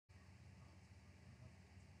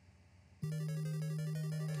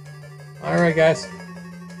Alright, guys.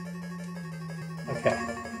 Okay.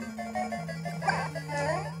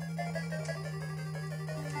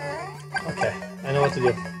 Okay, I know what to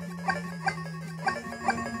do.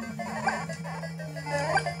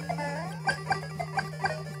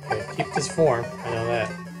 Okay, keep this form. I know that.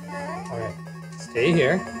 Alright. Stay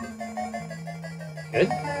here. Good.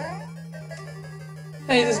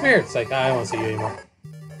 Hey, he disappeared. It's like, I don't want to see you anymore.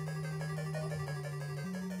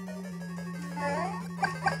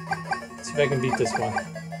 Let's see if I can beat this one.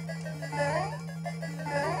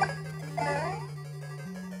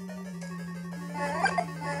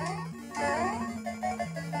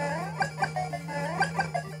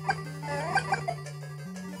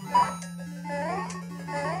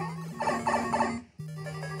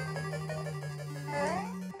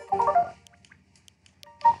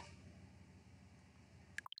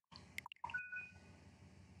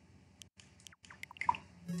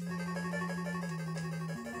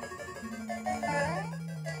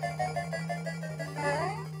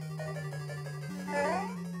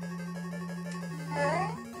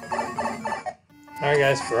 Alright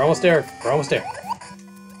guys, we're almost there. We're almost there.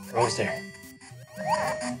 We're almost there.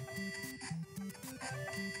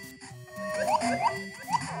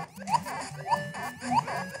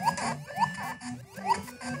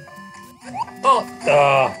 Oh!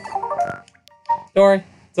 Don't worry,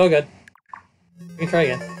 it's all good. We can try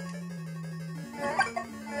again.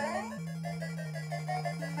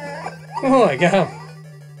 Oh, I got him.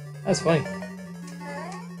 That's funny.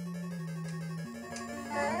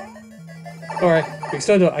 Alright, we can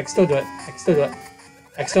still do it. I can still do it. I can still do it.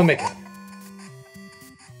 I can still make it.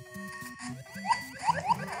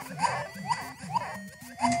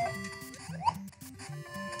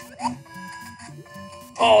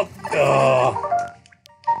 Oh,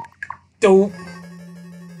 dope.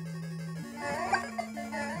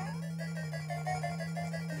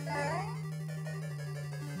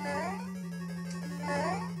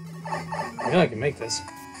 I know I can make this.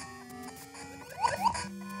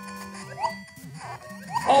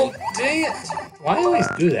 Oh, dang it! Why do I always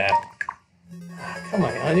do that? Come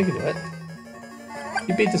on, Alan, you can do it.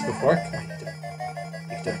 You beat this before. Come on, you can do it.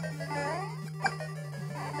 You can do it.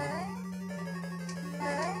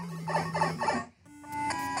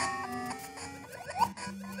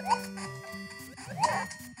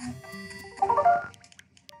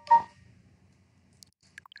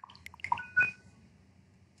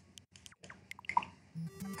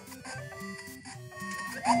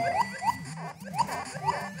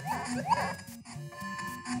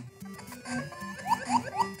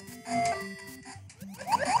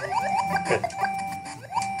 Good.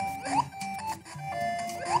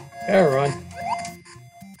 Gotta run.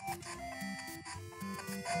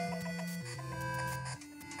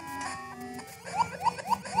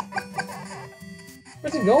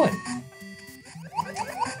 Where's it going?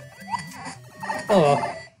 Oh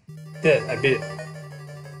well. Did it. I beat it.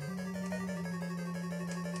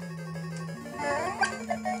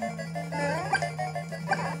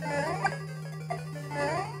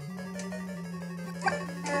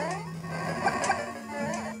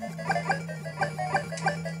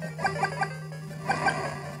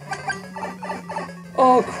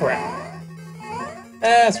 Oh crap.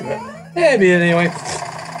 That's good. Hey, I beat it anyway.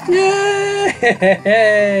 Yay!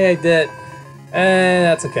 I did it. And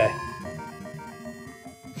that's okay.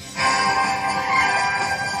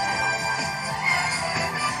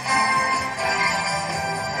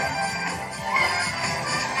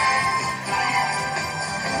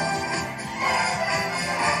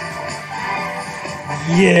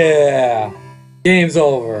 Yeah! Game's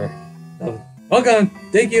over. Welcome!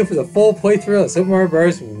 Thank you for the full playthrough of Super Mario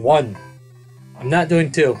Bros. 1. I'm not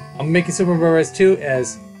doing 2. I'm making Super Mario Bros. 2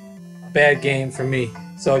 as a bad game for me.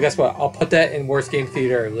 So guess what? I'll put that in Worst Game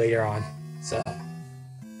Theater later on. So,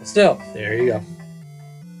 but still, there you go.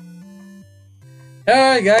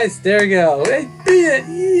 Alright guys, there you go. I beat it!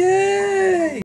 Yeah!